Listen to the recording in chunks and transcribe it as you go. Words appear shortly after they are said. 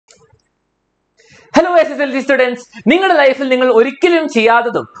Hello SSLC students, നിങ്ങളുടെ ലൈഫിൽ നിങ്ങൾ ഒരിക്കലും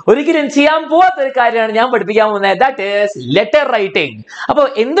ചെയ്യാത്തതും ഒരിക്കലും ചെയ്യാൻ പോവാത്ത ഒരു കാര്യമാണ് ഞാൻ പഠിപ്പിക്കാൻ പോകുന്നത്. That is letter writing. അപ്പോൾ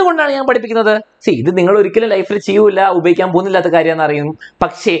എന്തുകൊണ്ടാണ് ഞാൻ പഠിപ്പിക്കുന്നത്? ഇത് നിങ്ങൾ ഒരിക്കലും ലൈഫിൽ ചെയ്യൂല, ഉപയോഗിക്കാൻ പോകുന്നില്ലാത്ത കാര്യമാണെന്ന് അറിയും.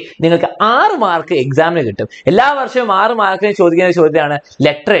 പക്ഷേ നിങ്ങൾക്ക് 6 മാർക്ക് എക്സാമിന് കിട്ടും. എല്ലാ വർഷവും 6 മാർക്കിന് ചോദിക്കുന്ന ചോദ്യമാണ്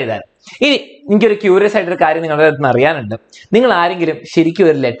ലെറ്റർ എഴുതാൻ. ഇനി എനിക്കൊരു ക്യൂരിയസ് ആയിട്ടൊരു കാര്യം നിങ്ങളുടെ അടുത്ത് നിന്ന് അറിയാനുണ്ട്. നിങ്ങൾ ആരെങ്കിലും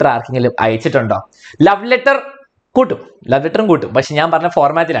ശരിക്കും ഒരു ലെറ്റർ ആർക്കെങ്കിലും അയച്ചിട്ടുണ്ടോ? ലവ് ലെറ്ററും കൂട്ടും, പക്ഷെ ഞാൻ പറഞ്ഞ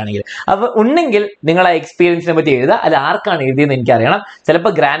ഫോർമാറ്റിലാണെങ്കിൽ. അപ്പൊ ഉണ്ടെങ്കിൽ നിങ്ങൾ ആ എക്സ്പീരിയൻസിനെ പറ്റി എഴുതുക. അത് ആർക്കാണ് എഴുതിയെന്ന് എനിക്കറിയണം.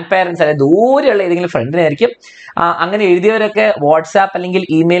 ചിലപ്പോൾ ഗ്രാൻഡ് പാരൻസ് അല്ലെങ്കിൽ ദൂരെയുള്ള ഏതെങ്കിലും ഫ്രണ്ടിനായിരിക്കും. അങ്ങനെ എഴുതിയവരൊക്കെ വാട്സാപ്പ് അല്ലെങ്കിൽ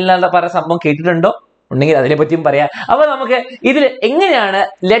ഇമെയിലിനുള്ള പറയുന്ന സംഭവം കേട്ടിട്ടുണ്ടോ? ഉണ്ടെങ്കിൽ അതിനെ പറ്റിയും പറയാം. അപ്പൊ നമുക്ക് ഇതിൽ എങ്ങനെയാണ്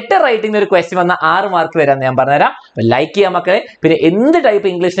ലെറ്റർ റൈറ്റിംഗ് ഒരു ക്വസ്റ്റ്യൻ വന്ന 6 മാർക്ക് വരാമെന്ന് ഞാൻ പറഞ്ഞുതരാം. ലൈക്ക് ചെയ്യാം മക്കളെ. പിന്നെ എന്ത് ടൈപ്പ്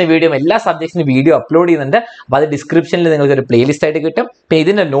ഇംഗ്ലീഷിന്റെ വീഡിയോ, എല്ലാ സബ്ജക്ട്സിനും വീഡിയോ അപ്ലോഡ് ചെയ്യുന്നുണ്ട്. അപ്പൊ അത് ഡിസ്ക്രിപ്ഷനിൽ നിങ്ങൾക്ക് ഒരു പ്ലേലിസ്റ്റ് ആയിട്ട് കിട്ടും. പിന്നെ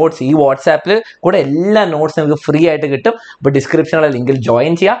ഇതിന്റെ നോട്ട്സ് ഈ വാട്സാപ്പിൽ കൂടെ എല്ലാ നോട്ട്സ് നിങ്ങൾക്ക് ഫ്രീ ആയിട്ട് കിട്ടും. അപ്പൊ ഡിസ്ക്രിപ്ഷനിലെ ലിങ്കിൽ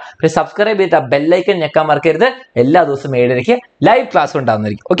ജോയിൻ ചെയ്യുക. പിന്നെ സബ്സ്ക്രൈബ് ചെയ്തിട്ട് ആ ബെല്ലൈക്കൺ ഞെക്കാൻ മറക്കരുത്. എല്ലാ ദിവസവും 7:30 ലൈവ് ക്ലാസ്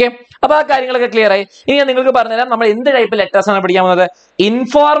ഉണ്ടാകുന്നതായിരിക്കും. ഓക്കെ, അപ്പൊ ആ കാര്യങ്ങളൊക്കെ ക്ലിയർ ആയി. ഇനി ഞാൻ നിങ്ങൾക്ക് പറഞ്ഞുതരാം നമ്മൾ എന്ത് ടൈപ്പ് ലെറ്റേഴ്സ് ആണ് പഠിക്കാൻ പോകുന്നത്.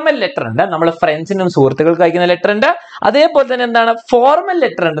 ഇൻഫോർമൽ ലെറ്റർ ഉണ്ട്, നമ്മൾ ഫ്രണ്ട്സിനും സുഹൃത്തുക്കൾക്ക് അയക്കുന്ന ലെറ്റർ ഉണ്ട്. അതേപോലെ തന്നെ എന്താണ് ഫോർമൽ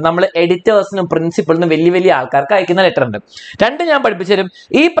ലെറ്റർ ഉണ്ട്, നമ്മൾ എഡിറ്റേഴ്സിനും പ്രിൻസിപ്പളിനും വലിയ ആൾക്കാർക്ക് അയക്കുന്ന ലെറ്റർ ഉണ്ട്. രണ്ടും ഞാൻ പഠിപ്പിച്ചു തരും.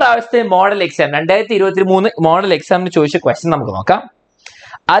 ഈ പ്രാവശ്യത്തെ മോഡൽ എക്സാം 2023 മോഡൽ എക്സാമിന് ചോദിച്ച ക്വസ്റ്റ്യൻ നമുക്ക് നോക്കാം.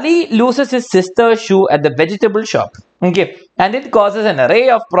 Ali loses his sister's shoe at the vegetable shop. Okay, and it causes an array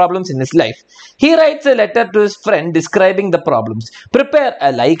of problems in his life. He writes a letter to his friend describing the problems. Prepare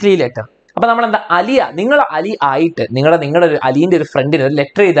a likely letter. അപ്പൊ നമ്മൾ എന്താ നിങ്ങൾ അലി ആയിട്ട് നിങ്ങളുടെ അലീന്റെ ഒരു ഫ്രണ്ടിന് ഒരു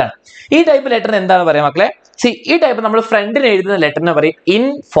letter എഴുതാണ്. ഈ ടൈപ്പ് ലെറ്ററിന് എന്താണ് പറയാ മക്കളെ? ഈ ടൈപ്പ് നമ്മൾ ഫ്രണ്ടിന് എഴുതുന്ന ലെറ്ററിനെ പറയും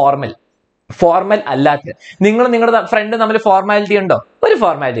ഇൻഫോർമൽ. ഫോർമൽ അല്ലാത്ത നിങ്ങളുടെ ഫ്രണ്ട് തമ്മിൽ ഫോർമാലിറ്റി ഉണ്ടോ? ഒരു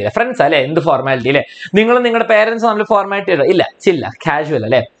ഫോർമാലിറ്റി ഇല്ല. ഫ്രണ്ട്സ് അല്ലെ, എന്ത് ഫോർമാലിറ്റി അല്ലെ? നിങ്ങളുടെ പേരൻസ് തമ്മിൽ ഫോർമാലിറ്റി ഉണ്ടോ? ഇല്ല, ചില്ല, കാഷ്വൽ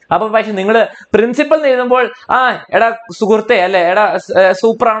അല്ലെ. അപ്പൊ പക്ഷെ നിങ്ങൾ പ്രിൻസിപ്പൽ എഴുതുമ്പോൾ എടാ സുഹൃത്തെ അല്ലെ, എടാ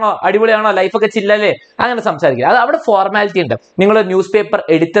സൂപ്പറാണോ, അടിപൊളിയാണോ, ലൈഫൊക്കെ ചില്ലല്ലേ, അങ്ങനെ സംസാരിക്കുക. അത് അവിടെ ഫോർമാലിറ്റി ഉണ്ട്. നിങ്ങൾ ന്യൂസ് പേപ്പർ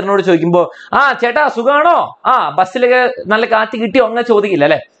എഡിറ്ററിനോട് ചോദിക്കുമ്പോൾ ചേട്ടാ സുഖാണോ, ബസ്സിലൊക്കെ നല്ല കാറ്റ് കിട്ടിയോ, അങ്ങനെ ചോദിക്കില്ല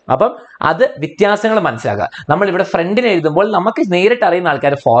അല്ലെ. അപ്പം അത് വ്യത്യാസങ്ങൾ മനസ്സിലാക്കുക. നമ്മൾ ഇവിടെ ഫ്രണ്ടിന് എഴുതുമ്പോൾ നമുക്ക് നേരിട്ട് അറിയുന്ന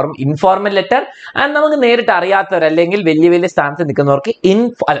ആൾക്കാർ ഇൻഫോർമൽ ലെറ്റർ, ആൻഡ് നമുക്ക് നേരിട്ട് അറിയാത്തവർ അല്ലെങ്കിൽ വലിയ സ്ഥാനത്ത് നിൽക്കുന്നവർക്ക്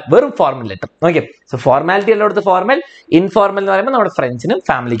വെറും formal letter. Okay, so formality എല്ലായിടത്ത് formal. Informal എന്ന് പറയുമ്പോൾ നമ്മുടെ ഫ്രണ്ട്സിനും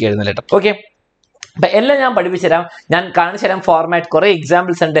ഫാമിലിക്ക് എഴുതുന്ന ലെറ്റർ. ഓക്കെ, അപ്പൊ എല്ലാം ഞാൻ പഠിപ്പിച്ചു തരാം, ഞാൻ കാണിച്ചു തരാം ഫോർമാറ്റ്. കുറെ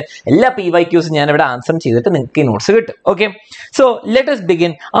എക്സാമ്പിൾസ് ഉണ്ട്. എല്ലാ PYQs ഞാൻ ഇവിടെ ആൻസർ ചെയ്തിട്ട് നിങ്ങൾക്ക് ഈ നോട്ട്സ് കിട്ടും. Okay, so let us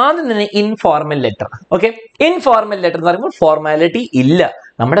begin. ആദ്യം തന്നെ informal letter. Okay, informal letter എന്ന് പറയുമ്പോൾ ഫോർമാലിറ്റി ഇല്ല.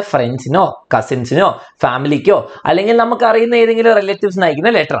 നമ്മുടെ ഫ്രണ്ട്സിനോ കസിൻസിനോ ഫാമിലിക്കോ അല്ലെങ്കിൽ നമുക്ക് അറിയുന്ന ഏതെങ്കിലും റിലേറ്റീവ്സിന്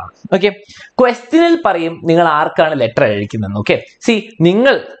അയക്കുന്ന ലെറ്റർ ആണ്. ഓക്കെ, ക്വസ്റ്റ്യനിൽ പറയും നിങ്ങൾ ആർക്കാണ് ലെറ്റർ അയക്കുന്നത്. ഓക്കെ,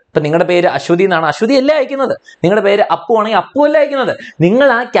 ഇപ്പൊ നിങ്ങളുടെ പേര് അശ്വതി എന്നാണ്, അശ്വതി അല്ലേ അയക്കുന്നത്. നിങ്ങളുടെ പേര് അപ്പു ആണെങ്കിൽ അപ്പു അല്ലേ അയക്കുന്നത്. നിങ്ങൾ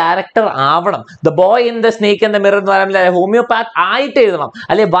ആ ക്യാരക്ടർ ആവണം. The boy in the snake and the mirror എന്ന് പറയുമ്പോൾ ഹോമിയോപാത്ത് ആയിട്ട് എഴുതണം,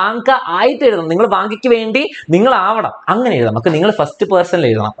 അല്ലെ വാങ്ക ആയിട്ട് എഴുതണം. നിങ്ങൾ വാങ്കയ്ക്ക് വേണ്ടി നിങ്ങൾ ആവണം, അങ്ങനെ എഴുതണം. ഒക്കെ നിങ്ങൾ ഫസ്റ്റ് പേഴ്സണിൽ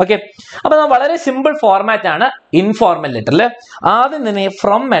എഴുതണം. ഓക്കെ, അപ്പൊ വളരെ സിമ്പിൾ ഫോർമാറ്റ് ആണ് ഇൻഫോർമൽ ലെറ്ററിൽ. ആദ്യം തന്നെ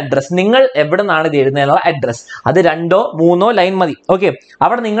ഫ്രം അഡ്രസ്, നിങ്ങൾ എവിടെ നിന്നാണ് ഇത് എഴുതുന്നതിനുള്ള അഡ്രസ്. അത് 2 or 3 ലൈൻ മതി. ഓക്കെ,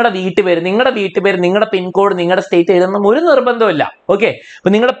 അവിടെ നിങ്ങളുടെ വീട്ടുപേര്, നിങ്ങളുടെ പിൻകോഡ്, നിങ്ങളുടെ സ്റ്റേറ്റ് എഴുതണം ഒരു നിർബന്ധമില്ല. ഓക്കെ,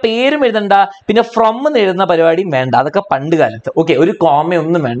 അപ്പൊ നിങ്ങളുടെ പേരും എഴുതണ്ട, പിന്നെ ഫ്രം എന്ന് എഴുതുന്ന പരിപാടിയും വേണ്ട. അതൊക്കെ പണ്ട് കാലത്ത്. ഓക്കെ, ഒരു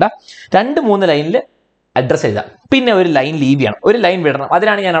കോമയൊന്നും വേണ്ട. 2-3 ലൈനിൽ അഡ്രസ് എഴുതാം. പിന്നെ ഒരു ലൈൻ ലീവ് ചെയ്യണം, ഒരു ലൈൻ വിടണം.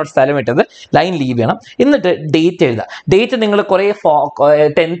 അതിനാണ് ഞാൻ അവിടെ സ്ഥലം ഇട്ടത്. ലൈൻ ലീവ് ചെയ്യണം. എന്നിട്ട് ഡേറ്റ് എഴുതാം. ഡേറ്റ് നിങ്ങൾ കുറെ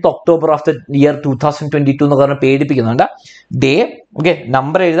 10th October of the year 2022 എന്ന് പറഞ്ഞ് പേടിപ്പിക്കുന്നുണ്ട്. ഡേ, ഓക്കെ,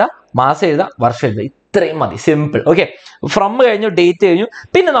 നമ്പർ എഴുതാം, മാസം എഴുതാം, വർഷം എഴുതാം. ഇത്രയും മതി, സിമ്പിൾ. ഓക്കെ, ഫ്രം കഴിഞ്ഞു, ഡേറ്റ് കഴിഞ്ഞു.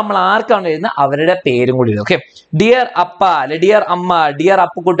 പിന്നെ നമ്മൾ ആർക്കാണ് എഴുതുന്നത് അവരുടെ പേരും കൂടി എഴുതും. ഓക്കെ, ഡിയർ അപ്പ അല്ലെ ഡിയർ അമ്മ, ഡിയർ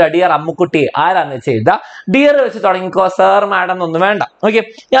അപ്പുക്കുട്ട, ഡിയർ അമ്മുക്കുട്ടി, ആരാന്ന് വെച്ച് എഴുതാ. ഡിയർ വെച്ച് തുടങ്ങിക്കോ, സർ മാഡം എന്നൊന്നും വേണ്ട. ഓക്കെ,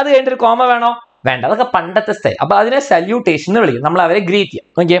 അത് കഴിഞ്ഞിട്ട് ഒരു കോമ വേണോ? വേണ്ട, അതൊക്കെ പണ്ടത്തെ സ്റ്റൈൽ. അപ്പൊ അതിനെ സല്യൂട്ടേഷൻ എന്ന് വിളിക്കും, നമ്മൾ അവരെ ഗ്രീറ്റ് ചെയ്യാം.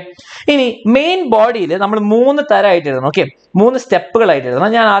 ഓക്കെ, ഇനി മെയിൻ ബോഡിയിൽ നമ്മൾ 3 തരമായിട്ട് എഴുതണം. ഓക്കെ, 3 സ്റ്റെപ്പുകളായിട്ട് എഴുതണം.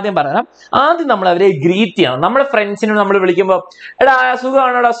 ഞാൻ ആദ്യം പറയാം. ആദ്യം നമ്മൾ അവരെ ഗ്രീറ്റ് ചെയ്യണം. നമ്മുടെ ഫ്രണ്ട്സിനും നമ്മൾ വിളിക്കുമ്പോൾ എടാ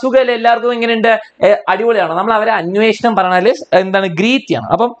സുഖമാണോടാ, സുഖമല്ലേ, എല്ലാവർക്കും ഇങ്ങനെയുണ്ട്, അടിപൊളിയാണോ, നമ്മൾ അവരെ അന്വേഷണം പറഞ്ഞാല് എന്താണ്, ഗ്രീറ്റ് ചെയ്യണം.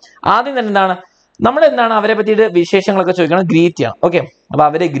 അപ്പം ആദ്യം തന്നെ എന്താണ് അവരെ പറ്റിയിട്ട് വിശേഷങ്ങളൊക്കെ ചോദിക്കണം, ഗ്രീറ്റ് ചെയ്യണം. ഓക്കെ, അപ്പൊ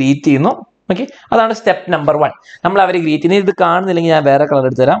അവരെ ഗ്രീറ്റ് ചെയ്യുന്നു. ഓക്കെ, അതാണ് സ്റ്റെപ്പ് നമ്പർ 1. നമ്മൾ അവരെ ഗ്രീറ്റ് ചെയ്യുന്നത്. ഇത് കാണുന്നില്ലെങ്കിൽ ഞാൻ വേറെ കളർ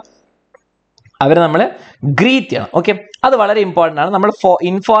എടുത്തു തരാം. അവരെ നമ്മൾ ഗ്രീറ്റ് ചെയ്യണം. ഓക്കെ, അത് വളരെ ഇമ്പോർട്ടൻ്റ് ആണ്. നമ്മൾ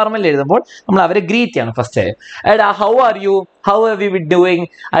ഇൻഫോർമൽ എഴുതുമ്പോൾ നമ്മൾ അവരെ ഗ്രീറ്റ് ചെയ്യണം. ഫസ്റ്റ് എടാ how are you, how have you been doing,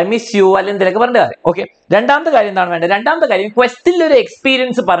 I miss you, അല്ലെങ്കിൽ എന്തെങ്കിലുമൊക്കെ പറഞ്ഞിട്ട് കാര്യം. ഓക്കെ, രണ്ടാമത്തെ കാര്യം എന്താണ് വേണ്ടത്? രണ്ടാമത്തെ കാര്യം ക്വസ്റ്റിൽ ഒരു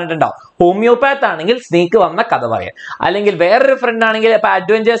എക്സ്പീരിയൻസ് പറഞ്ഞിട്ടുണ്ടാവും. ഹോമിയോപാത്ത് ആണെങ്കിൽ സ്നേക്ക് വന്ന കഥ പറയാം, അല്ലെങ്കിൽ വേറൊരു ഫ്രണ്ട് ആണെങ്കിൽ ഇപ്പൊ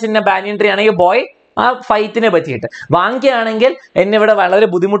അഡ്വഞ്ചേഴ്സ് ഇൻ ബാനിയൻ ട്രീ ആണെങ്കിൽ ബോയ് ആ ഫൈറ്റിനെ പറ്റിയിട്ട്, വാങ്ങിക്കുകയാണെങ്കിൽ എന്നെ ഇവിടെ വളരെ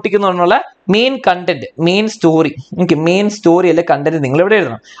ബുദ്ധിമുട്ടിക്കുന്നു എന്നുള്ള main content, main story, okay, main story അല്ലെ കണ്ടന്റ് നിങ്ങൾ ഇവിടെ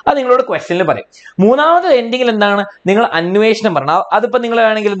എഴുതണം. അത് നിങ്ങളോട് ക്വസ്റ്റ്യനിൽ പറയും. മൂന്നാമത് എൻഡിങ്ങിൽ എന്താണ്, നിങ്ങൾ അന്വേഷണം പറയണം. അതിപ്പോ നിങ്ങൾ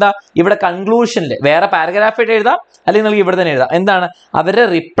വേണമെങ്കിൽ എന്താ ഇവിടെ കൺക്ലൂഷനിൽ വേറെ പാരഗ്രാഫ് ആയിട്ട് എഴുതാം, അല്ലെങ്കിൽ നിങ്ങൾക്ക് ഇവിടെ തന്നെ എഴുതാം. എന്താണ്, അവരുടെ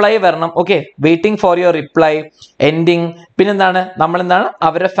റിപ്ലൈ വരണം. Okay, waiting for your reply, ending. പിന്നെന്താണ്, നമ്മളെന്താണ്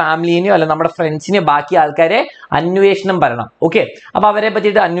അവരുടെ ഫാമിലിനെയോ അല്ലെ നമ്മുടെ ഫ്രണ്ട്സിനെയോ ബാക്കി ആൾക്കാരെ അന്വേഷണം പറയണം. ഓക്കെ, അപ്പൊ അവരെ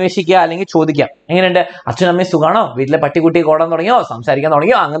പറ്റിയിട്ട് അന്വേഷിക്കുക അല്ലെങ്കിൽ ചോദിക്കാം, എങ്ങനെയുണ്ട്, അച്ഛനമ്മയും സുഖാണോ, വീട്ടിലെ പട്ടിക്കുട്ടി ഓടാൻ തുടങ്ങിയോ, സംസാരിക്കാൻ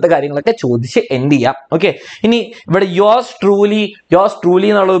തുടങ്ങിയോ, അങ്ങനത്തെ കാര്യങ്ങളൊക്കെ ചോദിച്ച് എൻഡ് ചെയ്യാം. ഓക്കെ, ഇനി ഇവിടെ യോസ് ട്രൂലി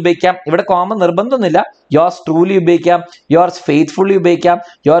എന്നുള്ളത് ഉപയോഗിക്കാം. ഇവിടെ കോമൺ നിർബന്ധമൊന്നുമില്ല. യോസ് ട്രൂലി ഉപയോഗിക്കാം, യോർസ് ഫെയ്ത്ത്ഫുള്ളി ഉപയോഗിക്കാം,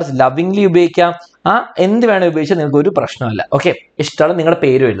 യോർസ് ലവിംഗ്ലി ഉപയോഗിക്കാം. എന്ത് വേണം ഉപയോഗിച്ചാൽ നിങ്ങൾക്ക് ഒരു പ്രശ്നമല്ല. ഓക്കെ, ഇഷ്ടമുള്ള നിങ്ങളുടെ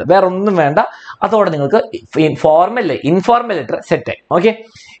പേര് എഴുതുക, വേറെ ഒന്നും വേണ്ട. അതോടെ നിങ്ങൾക്ക് ഇൻഫോർമൽ ലെറ്റർ സെറ്റ് ആയി. ഓക്കെ,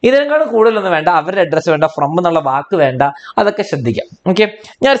 ഇതിനേക്കാളും കൂടുതലൊന്നും വേണ്ട. അവരുടെ അഡ്രസ്സ് വേണ്ട, ഫ്രം എന്നുള്ള വാക്ക് വേണ്ട, അതൊക്കെ ശ്രദ്ധിക്കാം. ഓക്കെ,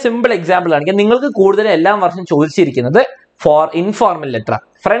 ഞാൻ സിമ്പിൾ എക്സാമ്പിൾ കാണിക്കാം. നിങ്ങൾക്ക് കൂടുതൽ എല്ലാ വർഷം ചോദിച്ചിരിക്കുന്നത് ഇൻഫോർമൽ ലെറ്റർ,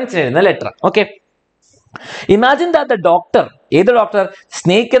 ഫ്രണ്ട്സിന് എഴുതുന്ന letter. Okay, imagine that the doctor, ഏത് doctor,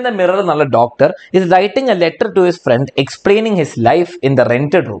 snake in the mirror എന്നുള്ള doctor is writing A letter to his friend explaining his life in the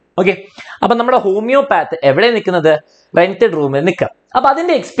rented room. Okay, അപ്പൊ നമ്മുടെ ഹോമിയോപാത്ത് എവിടെ നിൽക്കുന്നത്, റെന്റഡ് റൂമിൽ നിൽക്കുക. അപ്പൊ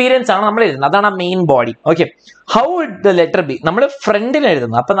അതിന്റെ എക്സ്പീരിയൻസ് ആണ് നമ്മൾ എഴുതുന്നത്, അതാണ് main body. Okay, how would the letter B, നമ്മൾ ഫ്രണ്ടിന്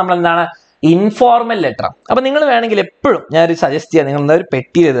എഴുതുന്നത്. അപ്പൊ നമ്മൾ എന്താണ്, ഇൻഫോർമൽ ലെറ്റർ. അപ്പൊ നിങ്ങൾ വേണമെങ്കിൽ എപ്പോഴും ഞാനൊരു സജസ്റ്റ് ചെയ്യാം, നിങ്ങൾ ഒരു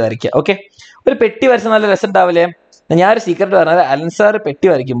പെട്ടി എഴുതി വരയ്ക്കുക. ഓക്കെ, ഒരു പെട്ടി വരച്ച നല്ല രസം ഉണ്ടാവില്ലേ. ഞാനൊരു സീക്രട്ട് പറഞ്ഞത്, അലൻ സാർ പെട്ടി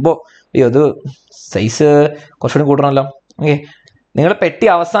വരയ്ക്കുമ്പോൾ അയ്യോ അത് സൈസ് കുറച്ചുകൂടി കൂട്ടണമല്ലോ. ഓക്കെ, നിങ്ങൾ പെട്ടി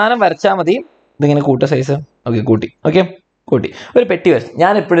അവസാനം വരച്ചാൽ മതി, ഇതിങ്ങനെ കൂട്ട സൈസ്. ഓക്കെ, കൂട്ടി ഒരു പെട്ടി വരച്ചു.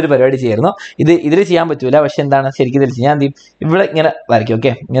 ഞാൻ എപ്പോഴും ഒരു പരിപാടി ചെയ്യായിരുന്നു, ഇതിൽ ചെയ്യാൻ പറ്റൂല, പക്ഷെ എന്താണ് ശരിക്കും ഇതിൽ ഞാൻ എന്ത് ചെയ്യും, ഇവിടെ ഇങ്ങനെ വരയ്ക്കും.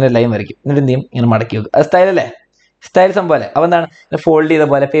 ഓക്കെ, ഇങ്ങനെ ലൈൻ വരയ്ക്കും, എന്നിട്ട് എന്ത് ചെയ്യും, ഇങ്ങനെ മടക്കി വെക്കും. അത് സ്റ്റൈലല്ലേ, സ്റ്റൈൽ സംഭവം അല്ലേ. അപ്പൊ എന്താണ്, ഫോൾഡ് ചെയ്ത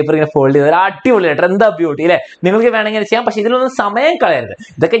പോലെ പേപ്പർ ഇങ്ങനെ ഫോൾഡ് ചെയ്ത് ഒരു അടിപൊളി ലെറ്റർ, എന്താ ബ്യൂട്ടി അല്ലേ. നിങ്ങൾക്ക് വേണമെങ്കിൽ ചെയ്യാം, പക്ഷെ ഇതിലൊന്നും സമയം കളയരുത്.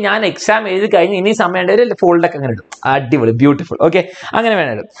 ഇതൊക്കെ ഞാൻ എക്സാം എഴുതി കഴിഞ്ഞ് ഇനി സമയം ഉണ്ടെങ്കിൽ ഫോൾഡൊക്കെ അങ്ങനെ ഇടും, അടിപൊളി ബ്യൂട്ടിഫുൾ. ഓക്കെ, അങ്ങനെ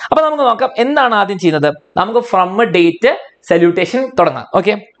വേണം ഇടും. അപ്പൊ നമുക്ക് നോക്കാം എന്താണ് ആദ്യം ചെയ്യുന്നത്. നമുക്ക് ഫ്രം ഡേറ്റ് സല്യൂട്ടേഷൻ തുടങ്ങാം.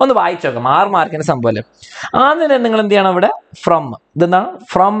 ഓക്കെ, ഒന്ന് വായിച്ചു നോക്കാം, 6 മാർക്കിന്റെ സംഭവം അല്ലേ. ആദ്യം തന്നെ നിങ്ങൾ എന്ത് ചെയ്യണം, ഇവിടെ ഫ്രം, ഇതെന്താണ്,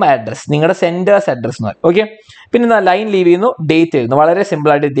 ഫ്രം അഡ്രസ്, നിങ്ങളുടെ സെന്റേഴ്സ് അഡ്രസ് എന്ന് പറയും. ഓക്കെ, പിന്നെ ലൈൻ ലീവ് ചെയ്യുന്നു, ഡേറ്റ് എഴുതുന്നു, വളരെ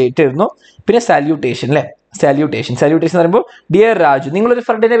സിമ്പിൾ ആയിട്ട് ഡേറ്റ് എഴുതുന്നു. പിന്നെ സല്യൂട്ടേഷൻ അല്ലേ, സല്യൂട്ടേഷൻ എന്ന് പറയുമ്പോൾ ഡിയർ രാജു, നിങ്ങളൊരു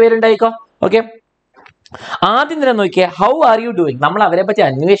ഫ്രണ്ടിന്റെ പേരുണ്ടായിക്കോ. ഓക്കെ, ആദ്യം തന്നെ നോക്കിയേ, ഹൗ ആർ യു ഡൂയിങ്, നമ്മൾ അവരെ പറ്റി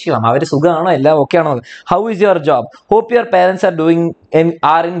അന്വേഷിക്കണം, അവർ സുഖമാണോ, എല്ലാം ഓക്കെ ആണോ. How is your job, hope your parents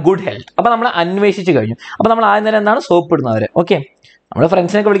are in good health. അപ്പൊ നമ്മൾ അന്വേഷിച്ച് കഴിഞ്ഞു. അപ്പൊ നമ്മൾ ആദ്യം തന്നെ എന്താണ്, സോപ്പ് ഇടുന്നവരെ. ഓക്കെ, നമ്മൾ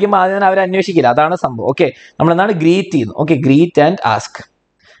ഫ്രണ്ട്സിനൊക്കെ വിളിക്കുമ്പോൾ ആദ്യം തന്നെ അവരെ അന്വേഷിക്കില്ല, അതാണ് സംഭവം. ഓക്കെ, നമ്മൾ എന്താണ്, ഗ്രീറ്റ് ചെയ്യുന്നു. Okay, greet and ask,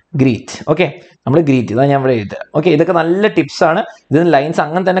 greet. Okay, നമ്മൾ ഗ്രീറ്റ് ചെയ്താൽ ഞാൻ ഇവിടെ എഴുതുക. ഓക്കെ, ഇതൊക്കെ നല്ല ടിപ്സ് ആണ്, ഇതിന് ലൈൻസ്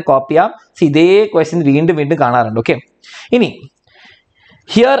അങ്ങനെ തന്നെ കോപ്പി ചെയ്യാം. ഇതേ ക്വസ്റ്റ്യൻ വീണ്ടും കാണാറുണ്ട്. ഓക്കെ, ഇനി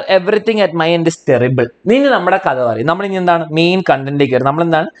here everything at my end is terrible. ഇനി നമ്മുടെ കഥ പറയും. നമ്മൾ ഇനി എന്താണ്, മെയിൻ കണ്ടന്റിലേക്ക് വരും. നമ്മൾ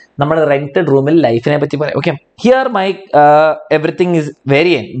എന്താണ്, നമ്മുടെ റെന്റഡ് റൂമിൽ ലൈഫിനെ പറ്റി പറയാം. Okay, here my everything is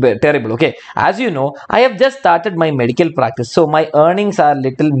very terrible. Okay, as you know I have just started my medical practice, so my earnings R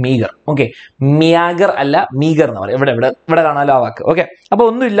little meagre. Okay, മിയാഗർ അല്ല മീഗർ എന്ന് പറയും. ഇവിടെ കാണാമല്ലോ ആ വാക്ക്. ഓക്കെ, അപ്പൊ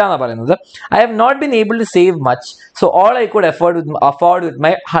ഒന്നും ഇല്ല എന്നാണ് പറയുന്നത്. I have not been able to save much, so all I could afford with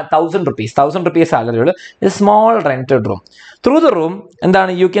my 1000 rupees സാലറിയുള്ള small rented room. Through the room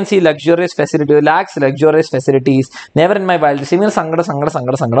എന്താണ്, you can see luxurious facility, lakhs luxurious facilities, never in my വൈൽഡ്സ്റ്റ്. ഇങ്ങനെ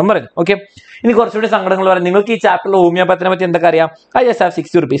സങ്കടം പറയും. Okay, ഇനി കുറച്ചുകൂടി സങ്കടങ്ങൾ പറയാം. നിങ്ങൾക്ക് ഈ ചാപ്റ്ററിൽ ഹോമിയോപ്പത്തിനെ പറ്റി എന്തൊക്കെ അറിയാം. I just have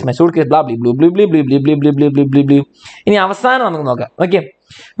 60 rupees, my suitcase, blah ബ്ലി blue blue blue blue blue blue blue blue blue blue. ഇനി അവസാനം നമുക്ക് നോക്കാം.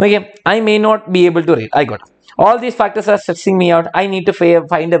 Okay, I may not be able to read. ആയിക്കോട്ടെ, all these factors are stressing me out, I need to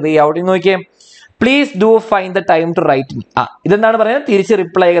find a way out. ഇന്ന് നോക്കിയേ, please do find the time to write me. ഇതെന്താണ് പറയുന്നത്, തിരിച്ച്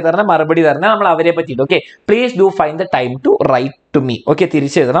റിപ്ലൈ ഒക്കെ തരണം, മറുപടി തരണം, നമ്മൾ അവരെ പറ്റിയിട്ട്. Okay, please do find the time to right to me. Okay,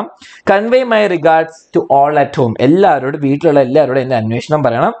 തിരിച്ചെഴുതണം. Convey my regards to all at home, എല്ലാവരോടും, വീട്ടിലുള്ള എല്ലാവരോടും എൻ്റെ അന്വേഷണം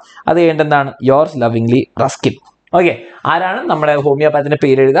പറയണം. അത് കഴിഞ്ഞെന്താണ്, യോർസ് ലവിംഗ്ലി റസ്കിൻ. ഓക്കെ, ആരാണ് നമ്മുടെ ഹോമിയോപാത്തിന്റെ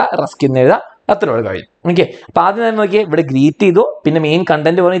പേര് എഴുതുക, റസ്കിൻ എഴുതുക, അത്രയോട് കഴിയും. ഓക്കെ, അപ്പൊ ആദ്യം തന്നെ നോക്കിയാൽ ഇവിടെ ഗ്രീറ്റ് ചെയ്തു, പിന്നെ മെയിൻ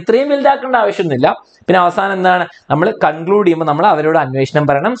കണ്ടന്റ് പറഞ്ഞു, ഇത്രയും വലുതാക്കേണ്ട ആവശ്യമൊന്നുമില്ല. പിന്നെ അവസാനം എന്താണ്, നമ്മൾ കൺക്ലൂഡ് ചെയ്യുമ്പോൾ നമ്മൾ അവരോട് അന്വേഷണം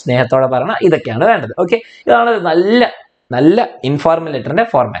പറയണം, സ്നേഹത്തോടെ പറയണം, ഇതൊക്കെയാണ് വേണ്ടത്. ഓക്കെ, ഇതാണ് നല്ല ഇൻഫോർമൽ ലെറ്ററിന്റെ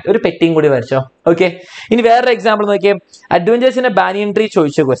ഫോർമാറ്റ്. ഒരു പെട്ടിയും കൂടി വരച്ചോ. ഓക്കെ, ഇനി വേറൊരു എക്സാമ്പിൾ നോക്കിയേ, അഡ്വഞ്ചേഴ്സിന്റെ ബാനിയൻ ട്രീ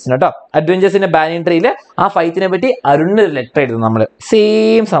ചോദിച്ച ക്വസ്റ്റ്യൻ കേട്ടോ. അഡ്വഞ്ചേഴ്സിന്റെ ബാനിയൻ ട്രീയിൽ ആ ഫൈറ്റിനെ പറ്റി അരുണിന് ഒരു ലെറ്റർ എഴുതും നമ്മൾ,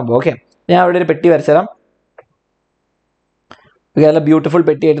 സെയിം സംഭവം. ഓക്കെ, ഞാൻ അവിടെ ഒരു പെട്ടി വരച്ചുതരാം. നല്ല ബ്യൂട്ടിഫുൾ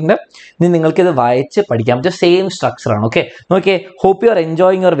പെട്ടി ആയിട്ടുണ്ട്. ഇനി നിങ്ങൾക്ക് ഇത് വായിച്ച് പഠിക്കാൻ പറ്റും, സെയിം സ്ട്രക്ചർ ആണ്. ഓക്കെ, നോക്കിയേ, hope you are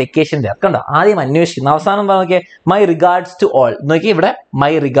enjoying your vacation day. കണ്ടോ, ആദ്യം അന്വേഷിക്കുന്നു, അവസാനം നോക്കിയേ മൈ റിഗാർഡ്സ് ടു ഓൾ. നോക്കി ഇവിടെ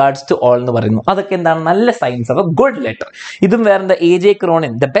മൈ റിഗാർഡ്സ് ടു ഓൾ എന്ന് പറയുന്നു. അതൊക്കെ എന്താണ്, നല്ല signs of A good letter. ഇതും വേറെ AJ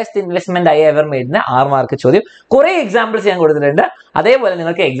Cronin the best investment I ever മെയ്ഡിന് 6 mark ചോദ്യം. കുറെ എക്സാമ്പിൾസ് ഞാൻ കൊടുത്തിട്ടുണ്ട്. അതേപോലെ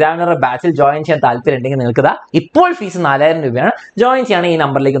നിങ്ങൾക്ക് എക്സാമിനറുടെ ബാച്ചിൽ ജോയിൻ ചെയ്യാൻ താല്പര്യം ഉണ്ടെങ്കിൽ നിങ്ങൾക്ക് ഇതാ ഇപ്പോൾ ഫീസ് 4000 രൂപയാണ്. ജോയിൻ ചെയ്യണമെങ്കിൽ ഈ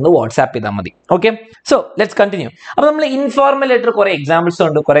നമ്പറിലേക്ക് ഒന്ന് വാട്സ്ആപ്പ് ചെയ്താൽ മതി. Okay, so let's continue. അപ്പൊ നമ്മൾ ഇൻഫോർമൽ ലെറ്റർ കുറെ എക്സാമ്പിൾസ്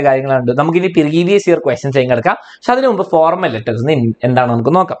ഉണ്ട്, കുറെ കാര്യങ്ങളുണ്ട്. നമുക്ക് ഇനി പ്രീവിയസ് ഇയർ ക്വസ്റ്റ്യൻസ് ചെയ്ത് കിടക്കാം. പക്ഷെ അതിന് മുമ്പ് ഫോർമൽ ലെറ്റേഴ്സ് എന്താണ്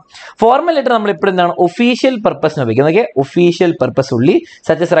നമുക്ക് നോക്കാം. ഫോർമൽ ലെറ്റർ നമ്മൾ ഇപ്പോൾ എന്താണ് ഒഫീഷ്യൽ പർപ്പസിന് ഉപയോഗിക്കുന്നത്. ഓക്കെ, ഒഫീഷ്യൽ പർപ്പസ് ഉള്ളി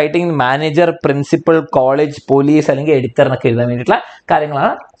such as writing manager, principal, college, police അല്ലെങ്കിൽ എഡിറ്റർ എന്നൊക്കെ എഴുതാൻ വേണ്ടിയിട്ടുള്ള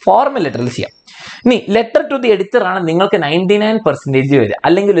കാര്യങ്ങളാണ് ഫോർമൽ ലെറ്ററിൽ ചെയ്യാം. ഇനി ലെറ്റർ ടു ദി എഡിറ്റർ ആണ് നിങ്ങൾക്ക് 99% വരിക,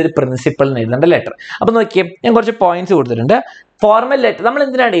 അല്ലെങ്കിൽ ഒരു പ്രിൻസിപ്പളിന് എഴുതേണ്ട ലെറ്റർ. അപ്പൊ നോക്കിയേ, ഞാൻ കുറച്ച് പോയിന്റ്സ് കൊടുത്തിട്ടുണ്ട്. ഫോർമൽ ലെറ്റർ നമ്മൾ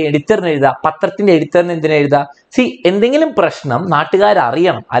എന്തിനാണ് എഡിറ്ററിന് എഴുതുക, പത്രത്തിന്റെ എഡിറ്ററിന് എന്തിനാ എഴുതുക? എന്തെങ്കിലും പ്രശ്നം നാട്ടുകാർ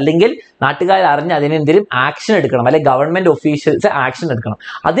അറിയണം, അല്ലെങ്കിൽ നാട്ടുകാർ അറിഞ്ഞ് അതിനെന്തെങ്കിലും ആക്ഷൻ എടുക്കണം, അല്ലെങ്കിൽ ഗവൺമെന്റ് ഒഫീഷ്യൽസ് ആക്ഷൻ എടുക്കണം.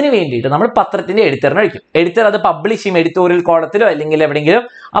 അതിന് വേണ്ടിയിട്ട് നമ്മൾ പത്രത്തിന്റെ എഡിറ്ററിന് അയക്കും. എഡിറ്റർ അത് പബ്ലിഷ് ചെയ്യും എഡിറ്റോറിയൽ കോളത്തിലോ അല്ലെങ്കിൽ എവിടെയെങ്കിലും.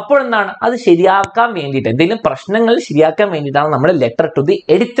 അപ്പോൾ എന്താണ്, അത് ശരിയാക്കാൻ വേണ്ടിയിട്ട്, എന്തെങ്കിലും പ്രശ്നങ്ങൾ ശരിയാക്കാൻ വേണ്ടിയിട്ടാണ് നമ്മൾ ലെറ്റർ ടു ദി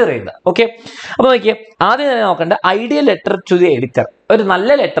എഡിറ്റർ എഴുതുക. ഓക്കെ, അപ്പൊ നോക്കിയേ, ആദ്യം തന്നെ നോക്കേണ്ട ideal letter to the editor. ഒരു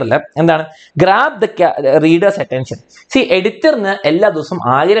നല്ല ലെറ്ററിൽ എന്താണ്, ഗ്രാബ് ദ റീഡേഴ്സ് അറ്റൻഷൻ. എഡിറ്ററിന് എല്ലാ ദിവസവും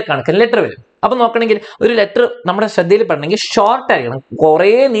ആയിരക്കണക്കിന് ലെറ്റർ വരും. അപ്പൊ നോക്കണമെങ്കിൽ ഒരു ലെറ്റർ നമ്മുടെ ശ്രദ്ധയിൽ പെടണമെങ്കിൽ ഷോർട്ട് ആയിരിക്കണം. കുറേ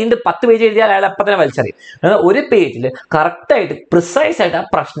നീണ്ട് 10 പേജ് എഴുതിയാൽ അയാൾ അപ്പം തന്നെ വലിച്ചറിയും. ഒരു പേജിൽ കറക്റ്റ് ആയിട്ട് പ്രിസൈസ് ആയിട്ട് ആ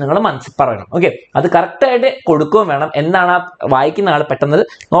പ്രശ്നങ്ങൾ പറയണം. ഓക്കെ, അത് കറക്റ്റ് ആയിട്ട് കൊടുക്കുകയും വേണം. എന്താണ് ആ വായിക്കുന്ന ആൾ പെട്ടെന്ന്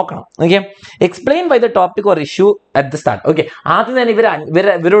നോക്കണം. Okay, explain by the topic or issue at the start. Okay, ആദ്യം തന്നെ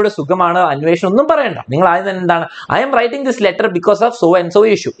ഇവരോട് സുഖമാണ്, അന്വേഷണം ഒന്നും പറയണ്ട. നിങ്ങൾ ആദ്യം തന്നെ എന്താണ്, I M writing this letter because of so and so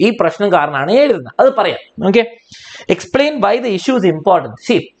issue. ഈ പ്രശ്നം കാരണമാണ് എഴുതുന്നത്, അത് പറയാം. Okay, explain why the issue is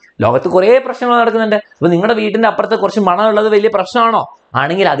important. ലോകത്ത് കുറേ പ്രശ്നങ്ങൾ നടക്കുന്നുണ്ട്. അപ്പൊ നിങ്ങളുടെ വീടിന്റെ അപ്പുറത്ത് കുറച്ച് മണമുള്ളത് വലിയ പ്രശ്നമാണോ?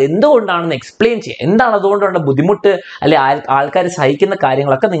 ആണെങ്കിൽ അത് എന്തുകൊണ്ടാണെന്ന് എക്സ്പ്ലെയിൻ ചെയ്യുക. എന്താണ് അതുകൊണ്ടുള്ള ബുദ്ധിമുട്ട്, അല്ലെ ആൾക്കാർ സഹിക്കുന്ന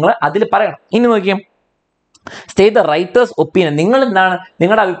കാര്യങ്ങളൊക്കെ നിങ്ങൾ അതിൽ പറയണം. ഇനി നോക്കിയാൽ സ്റ്റേറ്റ് ദ റൈറ്റേഴ്സ് ഒപ്പീനിയൻ. നിങ്ങൾ എന്താണ്,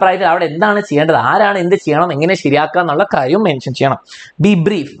 നിങ്ങളുടെ അഭിപ്രായത്തിൽ അവിടെ എന്താണ് ചെയ്യേണ്ടത്, ആരാണ് എന്ത് ചെയ്യണം, എങ്ങനെ ശരിയാക്കുക എന്നുള്ള കാര്യവും മെൻഷൻ ചെയ്യണം. ബി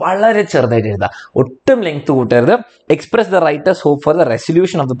ബ്രീഫ്, വളരെ ചെറുതായിട്ട് എഴുതുക, ഒട്ടും length കൂട്ടരുത്. Express the writers hope for the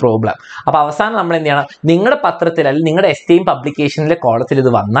resolution of the problem. അപ്പൊ അവസാനം നമ്മൾ എന്ത് ചെയ്യണം, നിങ്ങളുടെ പത്രത്തിൽ അല്ലെങ്കിൽ നിങ്ങളുടെ എസ്റ്റെയിം പബ്ലിക്കേഷനിലെ കോളത്തിൽ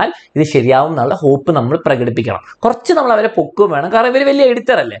ഇത് വന്നാൽ ഇത് ശരിയാവും എന്നുള്ള ഹോപ്പ് നമ്മൾ പ്രകടിപ്പിക്കണം. കുറച്ച് നമ്മൾ അവരെ പൊക്കും വേണം, കാരണം ഇവർ വലിയ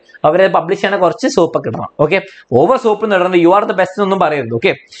എഡിറ്റർ അല്ലേ, അവരെ പബ്ലിഷ് ചെയ്യണ കുറച്ച് സോപ്പൊക്കെ ഇടണം. ഓക്കെ, ഓവർ സോപ്പ് ഇടണം, യു ആർ ദ ബെസ്റ്റ് എന്നൊന്നും പറയരുത്.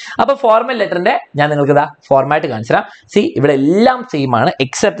 ഓക്കെ, അപ്പൊ ഫോർമൽ ലെറ്ററിന്റെ ഞാൻ നിങ്ങൾക്ക് ഇതാ ഫോർമാറ്റ് കാണിച്ചു തരാം. ഇവിടെ എല്ലാം സെയിം ആണ്,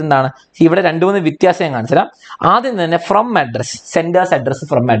 എക്സെപ്റ്റ് എന്താണ്, ഇവിടെ 2-3 വ്യത്യാസം ഞാൻ കാണിച്ചു തരാം. ആദ്യം തന്നെ from address, senders address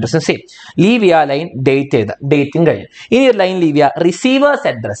from address same. Leave ചെയ്യുക ലൈൻ ഡേറ്റ് ചെയ്ത, ഡേറ്റും കഴിഞ്ഞു. ഇനി ഒരു ലൈൻ ലീവ് ചെയ്യുക റിസീവേഴ്സ്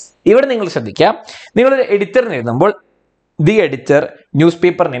അഡ്രസ്. ഇവിടെ നിങ്ങൾ ശ്രദ്ധിക്കുക, നിങ്ങളൊരു എഡിറ്ററിന് എഴുതുമ്പോൾ the editor, news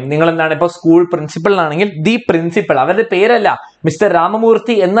paper name, നിങ്ങൾ എന്താണ് ഇപ്പോൾ സ്കൂൾ പ്രിൻസിപ്പളിനാണെങ്കിൽ ദി പ്രിൻസിപ്പൽ, അവരുടെ പേരല്ല മിസ്റ്റർ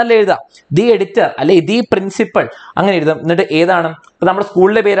രാമമൂർത്തി എന്നല്ല എഴുതാം, ദി എഡിറ്റർ അല്ലെ ദി പ്രിൻസിപ്പൽ അങ്ങനെ എഴുതാം. എന്നിട്ട് ഏതാണ്, ഇപ്പൊ നമ്മുടെ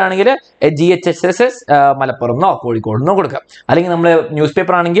സ്കൂളിലെ പേരാണെങ്കിൽ GHSS മലപ്പുറം കോഴിക്കോട് കൊടുക്കാം. അല്ലെങ്കിൽ നമ്മൾ ന്യൂസ്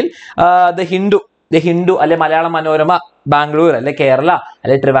പേപ്പർ ആണെങ്കിൽ ദ ഹിന്ദു അല്ലെ മലയാളം മനോരമ ബാംഗ്ലൂർ അല്ലെ കേരള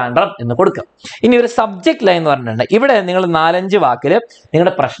അല്ലെ ട്രിവാൻഡ്രം എന്ന് കൊടുക്കാം. ഇനി ഒരു സബ്ജക്ട് ലൈൻ എന്ന് പറഞ്ഞിട്ടുണ്ട്. ഇവിടെ നിങ്ങൾ 4-5 വാക്കിൽ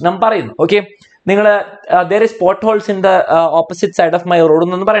നിങ്ങളുടെ പ്രശ്നം പറയുന്നു. ഓക്കെ, നിങ്ങൾ there is potholes in the opposite side of my road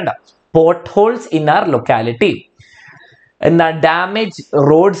എന്നൊന്നും പറയണ്ട. potholes in our locality, എന്താ damage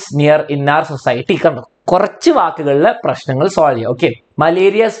roads near in R society. കണ്ടോ, കുറച്ച് വാക്കുകളിൽ പ്രശ്നങ്ങൾ സോൾവ് ചെയ്യാം. Okay,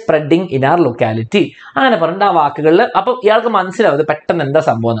 malaria spreading in R locality, അങ്ങനെ പറഞ്ഞിട്ട് ആ വാക്കുകളിൽ അപ്പൊ ഇയാൾക്ക് മനസ്സിലാവും പെട്ടെന്ന് എന്താ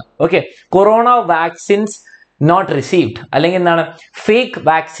സംഭവം. Okay, corona vaccines not received, അല്ലെങ്കിൽ എന്താണ് fake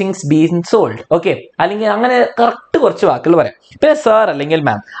vaccines been sold. Okay, അല്ലെങ്കിൽ അങ്ങനെ കറക്റ്റ് കുറച്ച് വാക്കുകൾ പറയാം. പിന്നെ സർ അല്ലെങ്കിൽ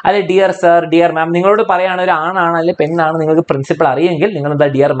മാം, അല്ലെ ഡിയർ സർ, ഡിയർ മാം. നിങ്ങളോട് പറയാണ് ഒരു ആണാണ് അല്ലെ പെണ്ണാണ് നിങ്ങൾക്ക് പ്രിൻസിപ്പൾ അറിയെങ്കിൽ നിങ്ങൾ എന്താ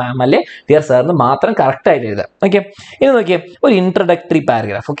ഡിയർ മാം അല്ലെ ഡിയർ സർ എന്ന് മാത്രം കറക്റ്റ് ആയിട്ട് എഴുതാം. ഓക്കെ, ഇനി നോക്കിയേ ഒരു ഇൻട്രൊഡക്ടറി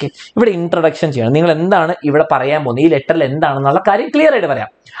പാരഗ്രാഫ്. ഓക്കെ, ഇവിടെ ഇൻട്രൊഡക്ഷൻ ചെയ്യണം. നിങ്ങൾ എന്താണ് ഇവിടെ പറയാൻ പോകുന്നത്, ഈ ലെറ്ററിൽ എന്താണെന്നുള്ള കാര്യം ക്ലിയർ ആയിട്ട്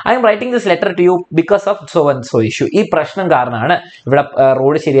പറയാം. I M writing this letter to you because of so and so issue. ഈ പ്രശ്നം കാരണമാണ്, ഇവിടെ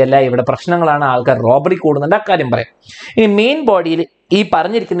റോഡ് ശരിയല്ല, ഇവിടെ പ്രശ്നങ്ങളാണ്, ആൾക്കാർ റോബറി കൂടുന്നുണ്ട്, ആ കാര്യം പറയാം. ഇനി മെയിൻ ബോഡിയിൽ ഈ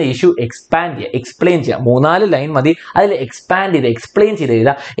പറഞ്ഞിരിക്കുന്ന ഇഷ്യൂ എക്സ്പാൻഡ് ചെയ്യുക, എക്സ്പ്ലെയിൻ ചെയ്യുക. 3-4 ലൈൻ മതി, അതിൽ എക്സ്പാൻഡ് ചെയ്ത് എക്സ്പ്ലെയിൻ ചെയ്ത്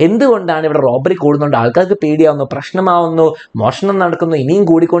എഴുതുക. എന്തുകൊണ്ടാണ് ഇവിടെ റോബറി കൂടുന്നുണ്ട്, ആൾക്കാർക്ക് പേടിയാവുന്നു, പ്രശ്നമാവുന്നു, മോഷണം നടക്കുന്നു, ഇനിയും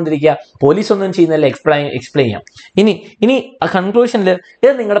കൂടിക്കൊണ്ടിരിക്കുക, പോലീസ് ഒന്നും ചെയ്യുന്നില്ല, എക്സ്പ്ലെയിൻ ചെയ്യാം. ഇനി കൺക്ലൂഷനിൽ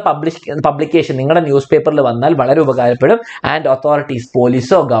ഇത് നിങ്ങളുടെ പബ്ലിക്കേഷൻ നിങ്ങളുടെ ന്യൂസ് പേപ്പറിൽ വന്നാൽ വളരെ ഉപകാരപ്പെടും. ആൻഡ് അതോറിറ്റീസ്,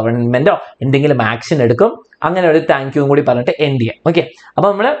 പോലീസോ ഗവൺമെന്റോ എന്തെങ്കിലും ആക്ഷൻ എടുക്കും. അങ്ങനെ ഒരു താങ്ക് യു കൂടി പറഞ്ഞിട്ട് എൻഡ് ചെയ്യാം. ഓക്കെ, അപ്പൊ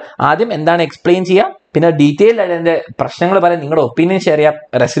നമ്മൾ ആദ്യം എന്താണ് എക്സ്പ്ലെയിൻ ചെയ്യുക, പിന്നെ ഡീറ്റെയിൽ ആയിട്ട് അതിന്റെ പ്രശ്നങ്ങൾ പറയാം, നിങ്ങളുടെ ഒപ്പീനിയൻ ഷെയർ ചെയ്യാം,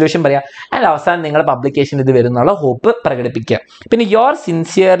 റെസൊല്യൂഷൻ പറയാം, ആൻഡ് അവസാനം നിങ്ങളുടെ പബ്ലിക്കേഷൻ ഇത് വരുന്നുള്ള ഹോപ്പ് പ്രകടിപ്പിക്കുക. പിന്നെ യോർ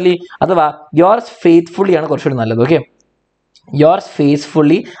സിൻസിയർലി അഥവാ യോർസ് ഫെയ്ത്ത്ഫുള്ളി ആണ് കുറച്ചുകൂടി നല്ലത്. ഓക്കെ, യോർസ്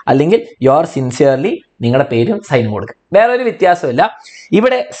ഫേസ്ഫുള്ളി അല്ലെങ്കിൽ യോർ സിൻസിയർലി നിങ്ങളുടെ പേരും സൈനും കൊടുക്കുക. വേറെ ഒരു വ്യത്യാസമില്ല.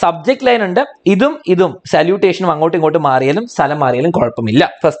 ഇവിടെ സബ്ജക്ട് ലൈൻ ഉണ്ട്, ഇതും സല്യൂട്ടേഷനും അങ്ങോട്ടും ഇങ്ങോട്ടും മാറിയാലും സ്ഥലം മാറിയാലും കുഴപ്പമില്ല,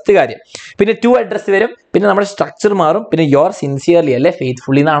 ഫസ്റ്റ് കാര്യം. പിന്നെ ടു അഡ്രസ് വരും, പിന്നെ നമ്മുടെ സ്ട്രക്ചർ മാറും, പിന്നെ യോർ സിൻസിയർലി അല്ലെ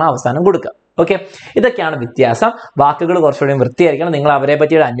ഫെയ്ത്ത്ഫുള്ളി എന്നാണ് അവസാനം കൊടുക്കുക. ഓക്കെ, ഇതൊക്കെയാണ് വ്യത്യാസം. വാക്കുകൾ കുറച്ചുകൂടി വൃത്തിയായിരിക്കണം, നിങ്ങൾ അവരെ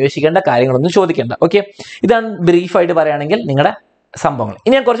പറ്റി അന്വേഷിക്കേണ്ട കാര്യങ്ങളൊന്നും ചോദിക്കേണ്ട. ഓക്കെ, ഇതാണ് ബ്രീഫായിട്ട് പറയുകയാണെങ്കിൽ നിങ്ങളുടെ സംഭവങ്ങൾ.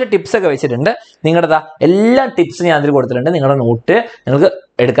 ഇനി ഞാൻ കുറച്ച് ടിപ്സ് ഒക്കെ വെച്ചിട്ടുണ്ട്. നിങ്ങളുടെ എല്ലാ ടിപ്സും ഞാൻ അതിൽ കൊടുത്തിട്ടുണ്ട്. നിങ്ങളുടെ നോട്ട് നിങ്ങൾക്ക്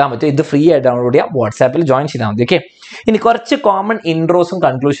എടുക്കാൻ പറ്റും. ഇത് ഫ്രീ ആയിട്ട് ഡൗൺലോഡ് ചെയ്യാം. വാട്സാപ്പിൽ ജോയിൻ ചെയ്താൽ മതി. ഓക്കെ, ഇനി കുറച്ച് കോമൺ ഇൻട്രോസും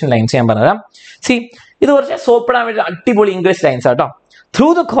കൺക്ലൂഷൻ ലൈൻസ് ഞാൻ പറഞ്ഞുതരാം. ഇത് കുറച്ച് സോപ്പിടാൻ വേണ്ടി അടിപൊളി ഇംഗ്ലീഷ് ലൈൻസ് ആട്ടോ.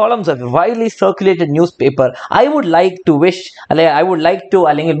 Through the columns of a widely circulated newspaper, I would like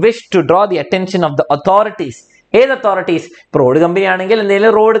to draw the attention of the authorities. ഏത് അതോറിറ്റീസ്? ഇപ്പോൾ റോഡ് കമ്പനി ആണെങ്കിൽ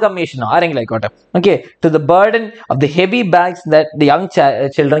എന്തെങ്കിലും റോഡ് കമ്മീഷനോ ആരെങ്കിലും ആയിക്കോട്ടെ. Okay, to the burden of the heavy bags that the young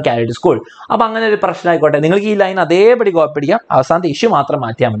children carry to school. അപ്പോൾ അങ്ങനെ ഒരു പ്രശ്നം ആയിക്കോട്ടെ. നിങ്ങൾക്ക് ഈ ലൈൻ അതേപടി കോപ്പി അടിക്കാം, അവസാനത്തെ ഇഷ്യൂ മാത്രം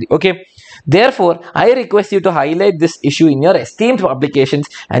മാറ്റിയാൽ മതി. Okay, therefore I request you to highlight this issue in your esteemed publications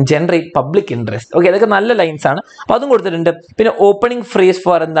and generate public interest. Okay, അതൊക്കെ നല്ല ലൈൻസ് ആണ്. അപ്പോൾ അതും കൊടുത്തിട്ടുണ്ട്. പിന്നെ ഓപ്പണിംഗ് ഫ്രേസ്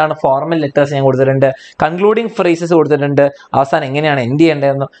ഫോർ എന്താണ് ഫോർമൽ ലെറ്റേഴ്സ് ഞാൻ കൊടുത്തിട്ടുണ്ട്. കൺക്ലൂഡിംഗ് ഫ്രേസസ് കൊടുത്തിട്ടുണ്ട്. അവസാനം എങ്ങനെയാണ് എൻഡ്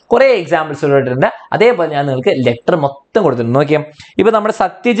ചെയ്യേണ്ടതെന്ന് കുറേ എക്സാമ്പിൾസ് കൊടുത്തിട്ടുണ്ട്. അതേപോലെ ഞാൻ നിങ്ങൾക്ക് ലെറ്റർ മൊത്തം കൊടുത്തിട്ടുണ്ട്. നോക്കിയാൽ ഇപ്പോൾ നമ്മുടെ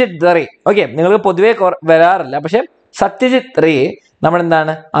സത്യജിത് റേ, ഓക്കെ, നിങ്ങൾക്ക് പൊതുവേ വരാറില്ല, പക്ഷെ സത്യജിത് റേ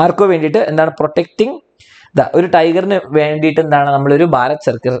നമ്മളെന്താണ് ആർക്കോ വേണ്ടിയിട്ട് എന്താണ് പ്രൊട്ടക്റ്റിംഗ് ഒരു ടൈഗറിന് വേണ്ടിയിട്ട് എന്താണ് നമ്മളൊരു ഭാരത്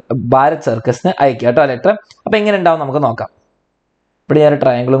സർക്കസിന് അയക്കുക കേട്ടോ ലെറ്റർ. അപ്പൊ എങ്ങനെ ഉണ്ടാവും നമുക്ക് നോക്കാം. ഇവിടെ ഞാൻ ഒരു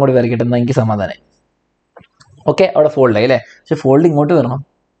ട്രയാങ്കിളും കൂടി വരയ്ക്കിട്ടുന്ന എനിക്ക് സമാധാനം. ഓക്കെ, അവിടെ ഫോൾഡ് ആയി അല്ലേ? പക്ഷെ ഫോൾഡ് ഇങ്ങോട്ട് വരണം.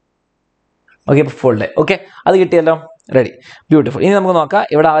 ഓക്കെ, ഇപ്പൊ ഫോൾഡ് ആയി. ഓക്കെ, അത് കിട്ടിയല്ലോ, റെഡി, ബ്യൂട്ടിഫുൾ. ഇനി നമുക്ക് നോക്കാം.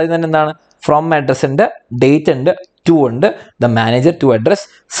 ഇവിടെ ആദ്യം തന്നെ എന്താണ് ഫ്രോം അഡ്രസ് ഉണ്ട്, ഡേറ്റ് ഉണ്ട്, ടു ഉണ്ട്, the manager to address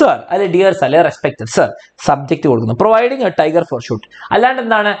sir അല്ലെ ഡിയർ സർ അല്ലെ റെസ്പെക്റ്റഡ് സർ, സബ്ജക്ട് കൊടുക്കുന്നു. Providing A tiger four shoot. അല്ലാണ്ട്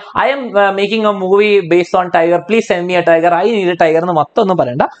എന്താണ് I M making A movie based on tiger, please send me A tiger, I need A tiger എന്ന് മൊത്തം ഒന്നും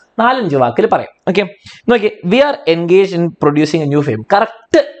പറയണ്ട, 4-5 വാക്കിൽ പറയാം. ഓക്കെ, നോക്കി, V R engage in producing A new film.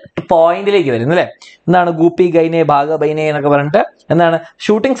 Correct പോയിന്റിലേക്ക് വരുന്നു അല്ലേ? എന്താണ് ഗൂപ്പി ഗൈനെ ഭാഗബൈനെ എന്നൊക്കെ പറഞ്ഞിട്ട് എന്താണ്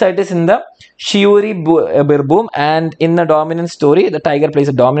shooting site is in the ഷിയൂരി ബിർബൂം and in the dominant story the tiger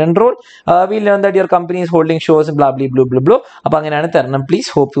place A dominant role. We learn that your company is holding shows blah blue blue blue. അപ്പൊ അങ്ങനെയാണ് തരണം,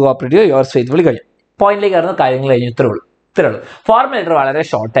 please hope you operate your faithfully കഴിഞ്ഞു. പോയിന്റിലേക്ക് വരുന്ന കാര്യങ്ങൾ കഴിഞ്ഞു. ഇത്രേ ഉള്ളൂ. ഫോർമൽ ലെറ്റർ വളരെ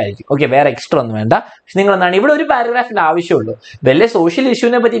ഷോർട്ട് ആയിരിക്കും. ഓക്കെ, വേറെ എക്സ്ട്രാ ഒന്നും വേണ്ട. പക്ഷെ നിങ്ങൾ എന്താണ് ഇവിടെ ഒരു പാരഗ്രാഫിന്റെ ആവശ്യമുള്ളൂ. വലിയ സോഷ്യൽ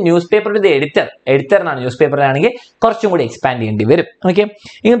ഇഷ്യൂവിനെ പറ്റി ന്യൂസ് പേപ്പറിന്റെ എഡിറ്ററിനാണ് ന്യൂസ് പേപ്പറിലാണെങ്കിൽ കുറച്ചും കൂടി എക്സ്പാൻഡ് ചെയ്യേണ്ടി വരും. ഓക്കെ,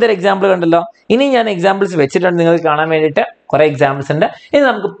 ഇങ്ങനത്തെ ഒരു എക്സാമ്പിൾ കണ്ടല്ലോ. ഇനി ഞാൻ എക്സാമ്പിൾസ് വെച്ചിട്ടുണ്ട് നിങ്ങൾക്ക് കാണാൻ വേണ്ടിയിട്ട്. കുറെ എക്സാമ്പിൾസ് ഉണ്ട്. ഇനി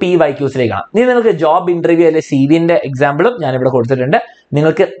നമുക്ക് PYQസിലേക്ക് കാണാം. ഇനി നിങ്ങൾക്ക് ജോബ് ഇന്റർവ്യൂ അല്ലെ CVന്റെ എക്സാമ്പിളും ഞാൻ ഇവിടെ കൊടുത്തിട്ടുണ്ട്.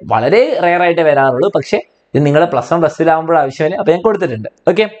 നിങ്ങൾക്ക് വളരെ റെയർ ആയിട്ട് വരാറുള്ളൂ, പക്ഷെ ഇത് നിങ്ങളെ +1 +2 ആകുമ്പോൾ ആവശ്യമില്ല. അപ്പൊ ഞാൻ കൊടുത്തിട്ടുണ്ട്.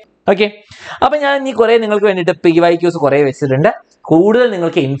 ഓക്കെ, അപ്പൊ ഞാൻ ഇനി കുറെ നിങ്ങൾക്ക് വേണ്ടിയിട്ട് PYQs കുറെ വെച്ചിട്ടുണ്ട്. കൂടുതൽ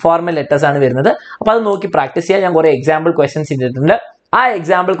നിങ്ങൾക്ക് ഇൻഫോർമൽ ലെറ്റേഴ്സ് ആണ് വരുന്നത്. അപ്പൊ അത് നോക്കി പ്രാക്ടീസ് ചെയ്യാൻ ഞാൻ കുറെ എക്സാമ്പിൾ ക്വസ്റ്റ്യൻസ് ഇട്ടിട്ടുണ്ട്. ആ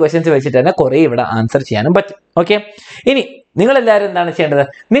എക്സാമ്പിൾ ക്വസ്റ്റ്യൻസ് വെച്ചിട്ട് തന്നെ കുറെ ഇവിടെ ആൻസർ ചെയ്യാനും പറ്റും. ഓക്കെ, ഇനി നിങ്ങൾ എല്ലാവരും എന്താണ് ചെയ്യേണ്ടത്?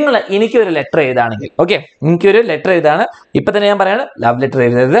 നിങ്ങൾ എനിക്കൊരു ലെറ്റർ എഴുതാണെങ്കിൽ, ഓക്കെ, എനിക്കൊരു ലെറ്റർ എഴുതാണ്. ഇപ്പൊ തന്നെ ഞാൻ പറയാണ് ലവ് ലെറ്റർ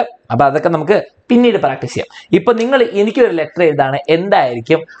എഴുതരുത്. അപ്പൊ അതൊക്കെ നമുക്ക് പിന്നീട് പ്രാക്ടീസ് ചെയ്യാം. ഇപ്പൊ നിങ്ങൾ എനിക്കൊരു ലെറ്റർ എഴുതാണ്,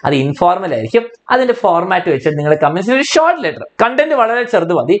 എന്തായിരിക്കും അത്? ഇൻഫോർമൽ ആയിരിക്കും. അതിന്റെ ഫോർമാറ്റ് വെച്ചിട്ട് നിങ്ങൾ കമന്റ്സിൽ ഒരു ഷോർട്ട് ലെറ്റർ, കണ്ടന്റ് വളരെ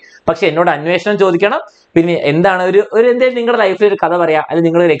ചെറുത് മതി, പക്ഷെ എന്നോട് അന്വേഷണം ചോദിക്കണം. പിന്നെ എന്താണ് ഒരു എന്തെങ്കിലും നിങ്ങളുടെ ലൈഫിൽ ഒരു കഥ പറയാം, അല്ലെങ്കിൽ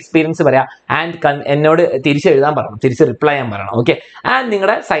നിങ്ങളൊരു എക്സ്പീരിയൻസ് പറയാം. ആൻഡ് എന്നോട് തിരിച്ച് എഴുതാൻ പറയണം, തിരിച്ച് റിപ്ലൈ ചെയ്യാൻ പറയണം. ഓക്കെ, ആൻഡ്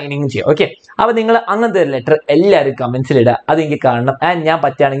നിങ്ങളുടെ സൈനിങ് ചെയ്യും. ഓക്കെ, അപ്പൊ നിങ്ങൾ അങ്ങനത്തെ ഒരു ലെറ്റർ എല്ലാവരും കമന്റ്സിൽ ഇടുക. അത് എനിക്ക് കാണണം. ആൻഡ് ഞാൻ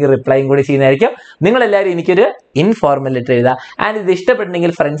പറ്റുകയാണെങ്കിൽ റിപ്ലൈയും കൂടി ചെയ്യുന്നതായിരിക്കും. നിങ്ങൾ എല്ലാവരും എനിക്കൊരു ഇൻഫോർമൽ ലെറ്റർ എഴുതുക. ആൻഡ് ഇത്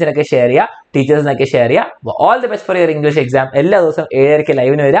ഇഷ്ടപ്പെട്ടുണ്ടെങ്കിൽ ഫ്രണ്ട്സിനൊക്കെ ഷെയർ ചെയ്യുക, ടീച്ചേഴ്സിനൊക്കെ ഷെയർ ചെയ്യുക. All the best for your English exam. എല്ലാ ദിവസവും 7:30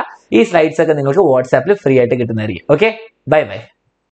 ലൈവിന് വരിക. ഈ സ്ലൈഡ്സ് ഒക്കെ നിങ്ങൾക്ക് വാട്സാപ്പിൽ ഫ്രീ ആയിട്ട് കിട്ടുന്നതായിരിക്കും. Okay, bye bye.